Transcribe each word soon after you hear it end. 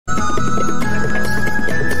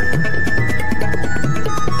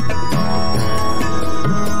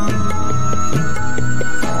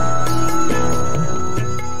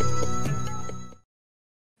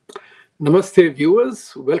Namaste,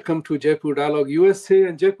 viewers. Welcome to Jaipur Dialogue USA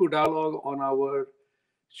and Jaipur Dialogue on our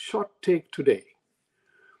short take today.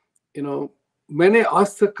 मैंने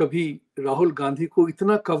आज तक कभी राहुल गांधी को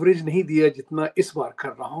इतना कवरेज नहीं दिया जितना इस बार कर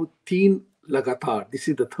रहा हूं, 3 लगातार. This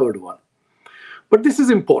is the third one. But this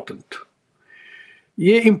is important.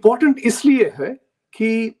 ये इम्पोर्टेंट इसलिए है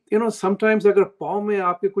कि समटाइम्स अगर पाँव में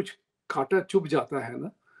आपके कुछ कांटा चुभ जाता है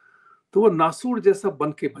ना, तो वो नासूर जैसा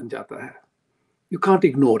बन जाता है. You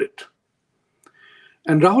can't ignore it.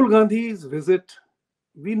 And Rahul Gandhi's visit,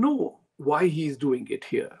 we know why he is doing it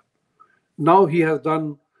here. Now he has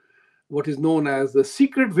done what is known as the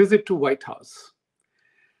secret visit to White House.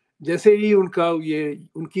 जैसे ही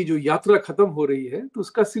उनकी जो यात्रा खत्म हो रही है, तो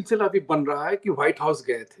उसका सिलसिला भी बन रहा है कि व्हाइट हाउस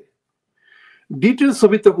गए थे. डिटेल्स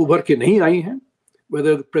अभी तक उभर के नहीं आई हैं.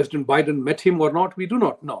 Whether President Biden met him or not, we do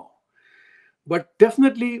not know. But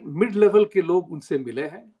definitely mid-level के लोग उनसे मिले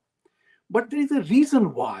हैं. But there is a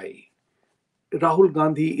reason why Rahul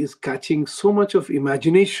Gandhi is catching so much of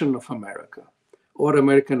imagination of America or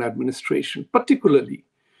American administration, particularly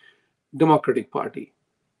Democratic Party.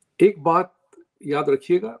 एक बात याद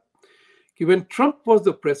रखिएगा कि when Trump was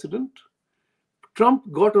the president, Trump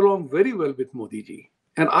got along very well with Modi ji.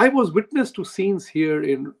 And I was witness to scenes here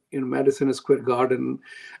in Madison Square Garden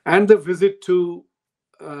and the visit to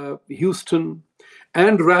Houston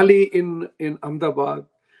and rally in Ahmedabad,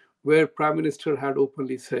 where Prime Minister had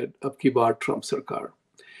openly said, "Ab ki baar Trump Sarkar."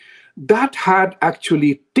 That had actually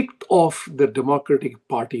ticked off the Democratic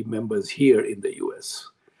Party members here in the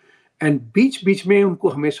US. And बीच में उनको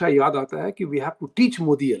हमेशा याद आता है कि we have to teach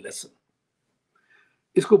Modi a lesson.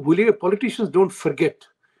 इसको भूलिए, politicians don't forget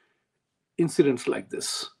incidents like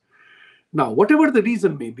this. Now, whatever the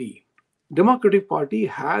reason may be, Democratic Party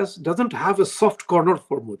doesn't have a soft corner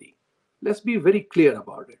for Modi. Let's be very clear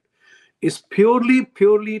about it. It's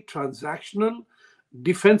purely transactional,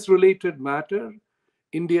 defense-related matter,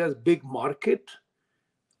 India's big market.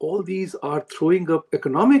 All these are throwing up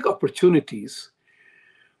economic opportunities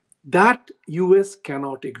that US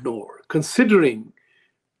cannot ignore, considering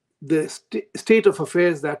the state of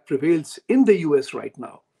affairs that prevails in the US right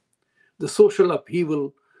now, the social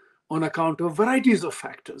upheaval on account of varieties of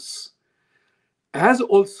factors, as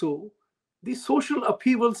also the social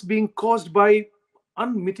upheavals being caused by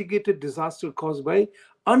unmitigated disaster caused by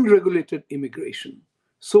unregulated immigration.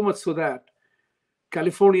 So much so that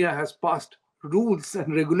California has passed rules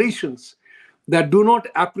and regulations that do not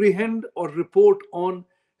apprehend or report on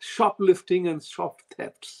shoplifting and shop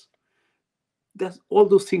thefts. That's all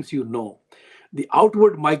those things you know. The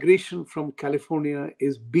outward migration from California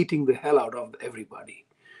is beating the hell out of everybody,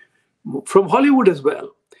 from Hollywood as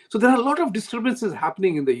well. So there are a lot of disturbances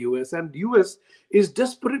happening in the US, and US is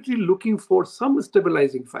desperately looking for some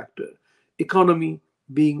stabilizing factor, economy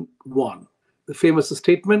being one. The famous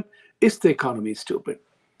statement, "Is the economy stupid?"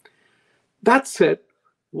 That said,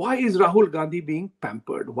 why is Rahul Gandhi being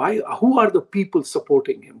pampered? Who are the people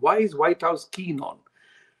supporting him? Why is White House keen on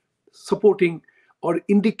supporting or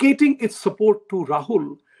indicating its support to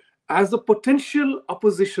Rahul as a potential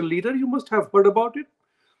opposition leader? You must have heard about it.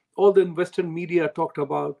 All the Western media talked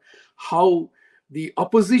about how the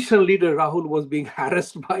opposition leader Rahul was being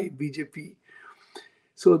harassed by BJP.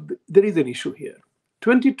 So there is an issue here.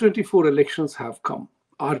 2024 elections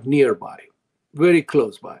are nearby, very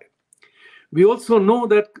close by. We also know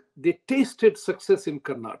that they tasted success in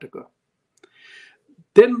Karnataka.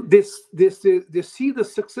 Then they see the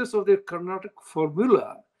success of their Karnataka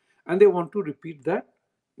formula and they want to repeat that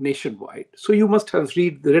nationwide. So you must have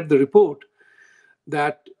read the report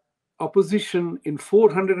that opposition in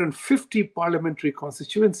 450 parliamentary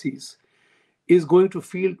constituencies is going to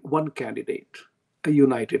field one candidate, a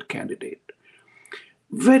united candidate.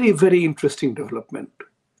 Very, very interesting development,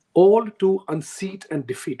 all to unseat and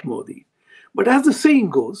defeat Modi. But as the saying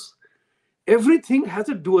goes, everything has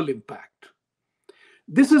a dual impact.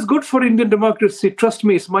 This is good for Indian democracy. Trust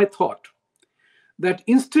me, it's my thought that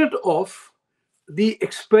instead of the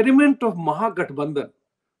experiment of Mahagathbandhan,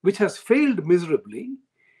 which has failed miserably,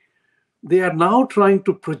 they are now trying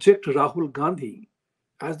to project Rahul Gandhi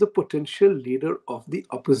as the potential leader of the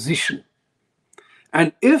opposition.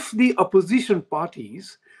 And if the opposition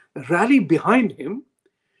parties rally behind him,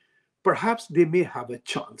 perhaps they may have a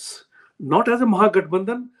chance. Not as a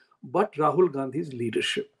Mahagathbandhan, but Rahul Gandhi's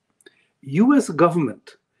leadership. US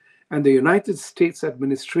government and the United States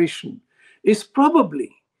administration is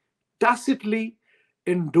probably tacitly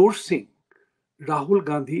endorsing Rahul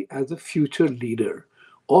Gandhi as a future leader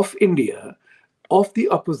of India, of the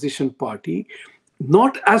opposition party,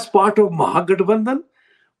 not as part of Mahagathbandhan,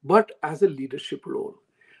 but as a leadership role.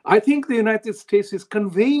 I think the United States is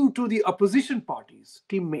conveying to the opposition parties,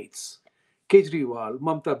 teammates, Kejriwal,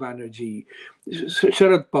 Mamta Banerjee,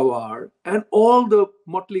 Sharad Pawar, and all the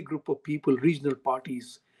motley group of people, regional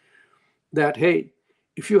parties, that, hey,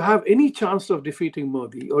 if you have any chance of defeating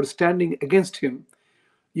Modi or standing against him,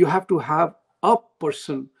 you have to have a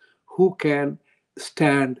person who can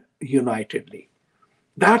stand unitedly.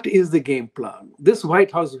 That is the game plan. This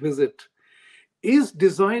White House visit is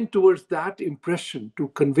designed towards that impression, to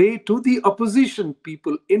convey to the opposition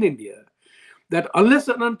people in India that unless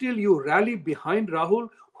and until you rally behind Rahul,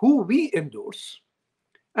 who we endorse,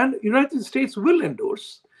 and United States will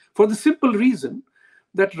endorse, for the simple reason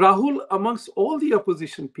that Rahul, amongst all the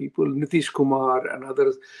opposition people, Nitish Kumar and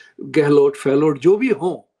others, Gehlot, Fehlot, jo bhi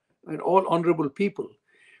ho, and all honorable people,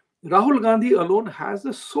 Rahul Gandhi alone has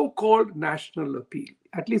a so-called national appeal.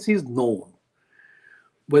 At least he's known.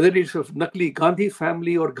 Whether it's of नकली Gandhi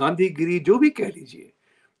family और गांधीगिरी जो भी कह लीजिए,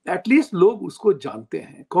 at least लोग उसको जानते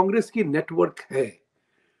हैं. कांग्रेस की नेटवर्क है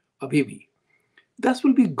अभी भी. That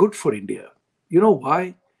will be good for India. You know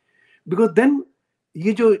why? Because then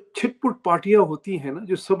ये जो छिटपुट पार्टियां होती हैं ना,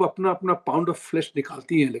 जो सब अपना अपना पाउंड ऑफ फ्लेश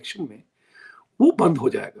निकालती हैं इलेक्शन में, वो बंद हो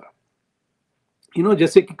जाएगा.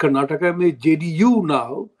 जैसे कि कर्नाटका में JDU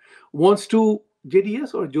now wants to,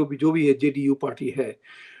 JDS और जो भी है जेडीयू पार्टी है,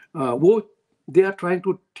 वो they are trying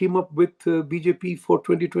to team up with BJP for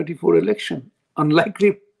 2024 election.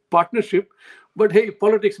 Unlikely partnership, but hey,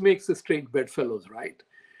 politics makes a strange bedfellows, right?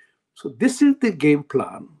 So this is the game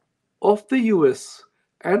plan of the US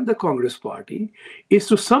and the Congress party, is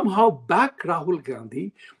to somehow back Rahul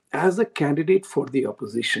Gandhi as a candidate for the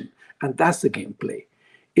opposition. And that's the gameplay.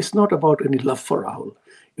 It's not about any love for Rahul.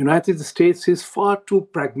 United States is far too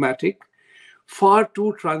pragmatic, far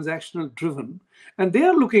too transactional driven. And they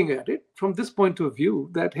are looking at it from this point of view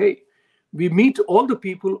that, hey, we meet all the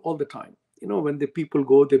people all the time. When the people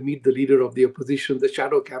go, they meet the leader of the opposition, the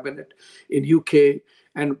shadow cabinet in UK,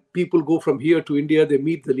 and people go from here to India, they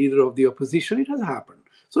meet the leader of the opposition. It has happened.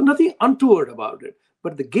 So nothing untoward about it.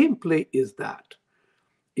 But the gameplay is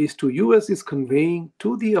US is conveying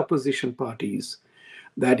to the opposition parties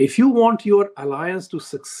that if you want your alliance to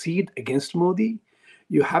succeed against Modi,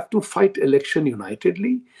 you have to fight election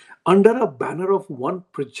unitedly under a banner of one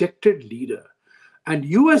projected leader. And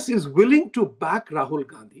US is willing to back Rahul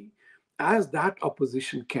Gandhi as that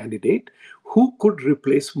opposition candidate who could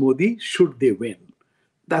replace Modi should they win.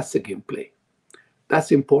 That's the gameplay.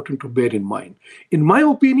 That's important to bear in mind. In my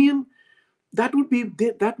opinion, that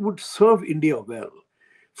would serve India well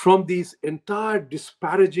from these entire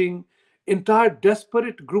disparaging, entire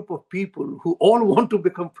desperate group of people who all want to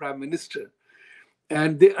become prime minister.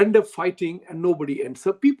 And they end up fighting and nobody ends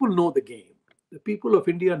up. People know the game. The people of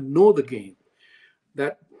India know the game.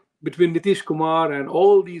 That between Nitish Kumar and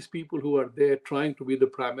all these people who are there trying to be the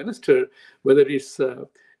prime minister, whether it's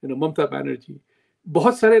Mamta Banerjee,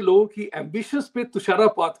 बहुत सारे लोगों की ambitions पे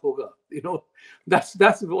तुषारापात होगा.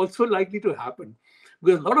 That's also likely to happen,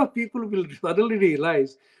 because a lot of people will suddenly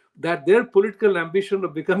realize that their political ambition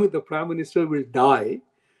of becoming the prime minister will die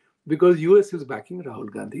because US is backing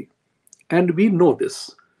Rahul Gandhi. And we know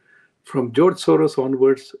this. From George Soros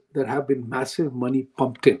onwards, there have been massive money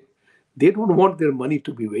pumped in. They don't want their money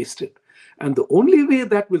to be wasted. And the only way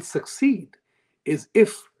that will succeed is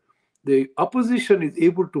if the opposition is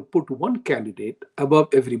able to put one candidate above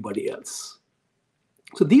everybody else.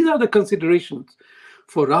 So these are the considerations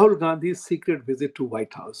for Rahul Gandhi's secret visit to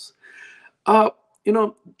White House.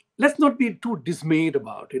 Let's not be too dismayed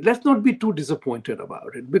about it. Let's not be too disappointed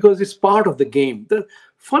about it, because it's part of the game. The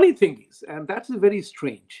funny thing is, and that's very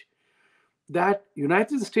strange, that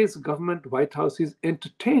United States government, White House, is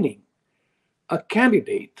entertaining a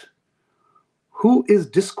candidate who is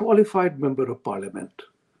disqualified member of parliament.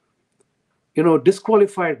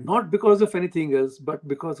 Disqualified not because of anything else, but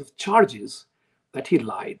because of charges that he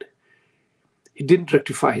lied. He didn't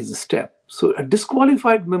rectify his step. So a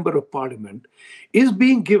disqualified member of parliament is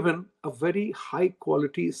being given a very high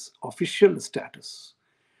quality official status.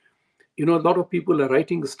 A lot of people are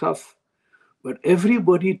writing stuff, but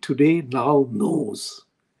everybody today now knows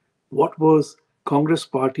what was Congress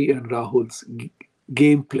party and Rahul's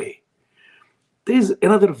gameplay. There is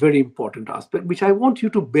another very important aspect which I want you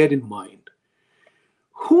to bear in mind.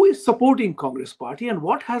 Who is supporting Congress party and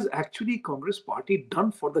what has actually Congress party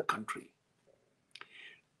done for the country?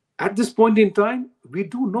 At this point in time, we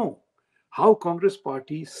do know how Congress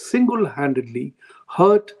party single-handedly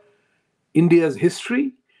hurt India's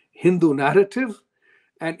history, Hindu narrative,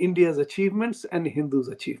 and India's achievements and Hindus'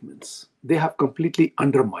 achievements. They have completely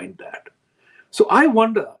undermined that. So I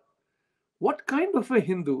wonder, what kind of a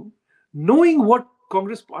Hindu, knowing what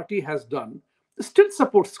Congress party has done, still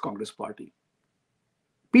supports Congress party?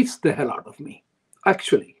 Beats the hell out of me,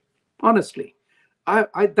 actually. Honestly,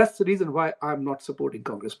 that's the reason why I'm not supporting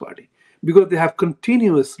Congress Party, because they have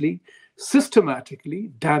continuously,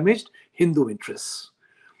 systematically damaged Hindu interests.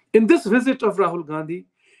 In this visit of Rahul Gandhi,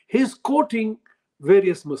 he's quoting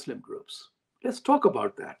various Muslim groups. Let's talk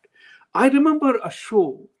about that. I remember a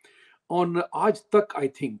show on Aaj Tak, I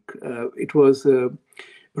think. It was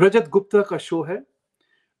Rajat Gupta ka show hai,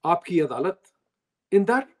 Aapki Adalat. In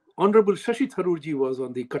that, Honorable Shashi Tharoor ji was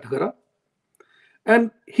on the Katghara,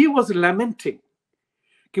 and he was lamenting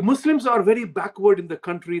that Muslims are very backward in the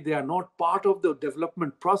country. They are not part of the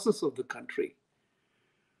development process of the country.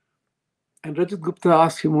 And Rajat Gupta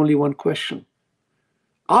asked him only one question.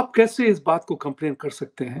 आप कैसे इस बात को complain कर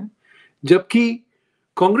सकते हैं जबकि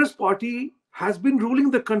Congress party has been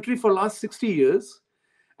ruling the country for last 60 years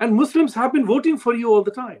and Muslims have been voting for you all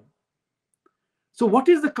the time. So what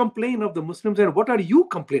is the complaint of the Muslims and what are you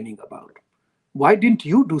complaining about? Why didn't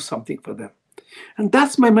you do something for them? And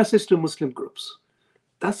that's my message to Muslim groups.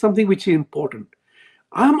 That's something which is important.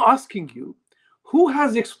 I'm asking you, who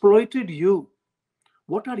has exploited you?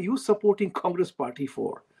 What are you supporting Congress Party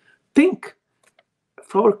for? Think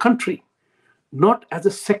for our country, not as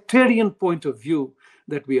a sectarian point of view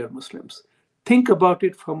that we are Muslims. Think about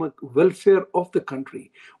it from a welfare of the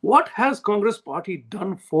country. What has Congress Party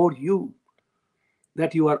done for you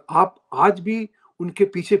that you are आप आज भी उनके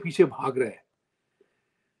पीछे पीछे भाग रहे हैं?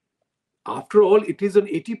 After all, it is an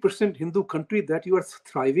 80% Hindu country that you are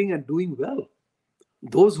thriving and doing well.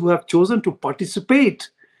 Those who have chosen to participate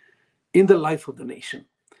in the life of the nation.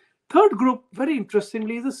 Third group, very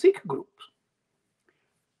interestingly, is the Sikh group.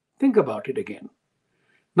 Think about it again.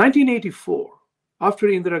 1984, after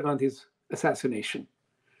Indira Gandhi's assassination,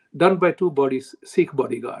 done by two Sikh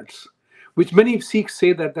bodyguards, which many Sikhs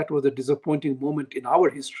say that that was a disappointing moment in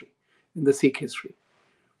our history, in the Sikh history.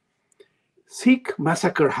 Sikh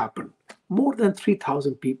massacre happened. More than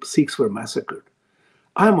 3,000 people, Sikhs were massacred.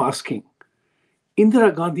 I am asking,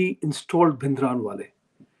 Indira Gandhi installed Bhindranwale.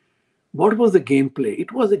 What was the gameplay?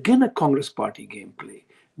 It was again a Congress Party gameplay.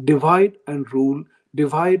 Divide and rule,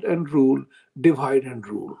 divide and rule, divide and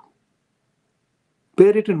rule.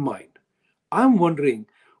 Bear it in mind. I'm wondering,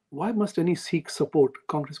 why must any Sikh support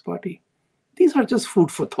Congress Party? These are just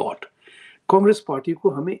food for thought. Congress Party को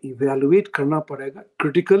हमें evaluate करना पड़ेगा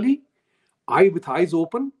critically, with eyes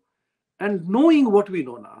open, and knowing what we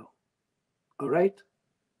know now. All right?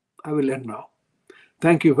 I will end now.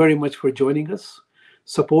 Thank you very much for joining us.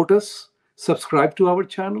 Support us, subscribe to our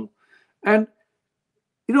channel, and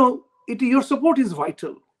your support is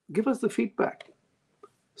vital. Give us the feedback.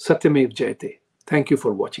 Satyamev Jayate. Thank you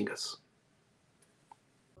for watching us.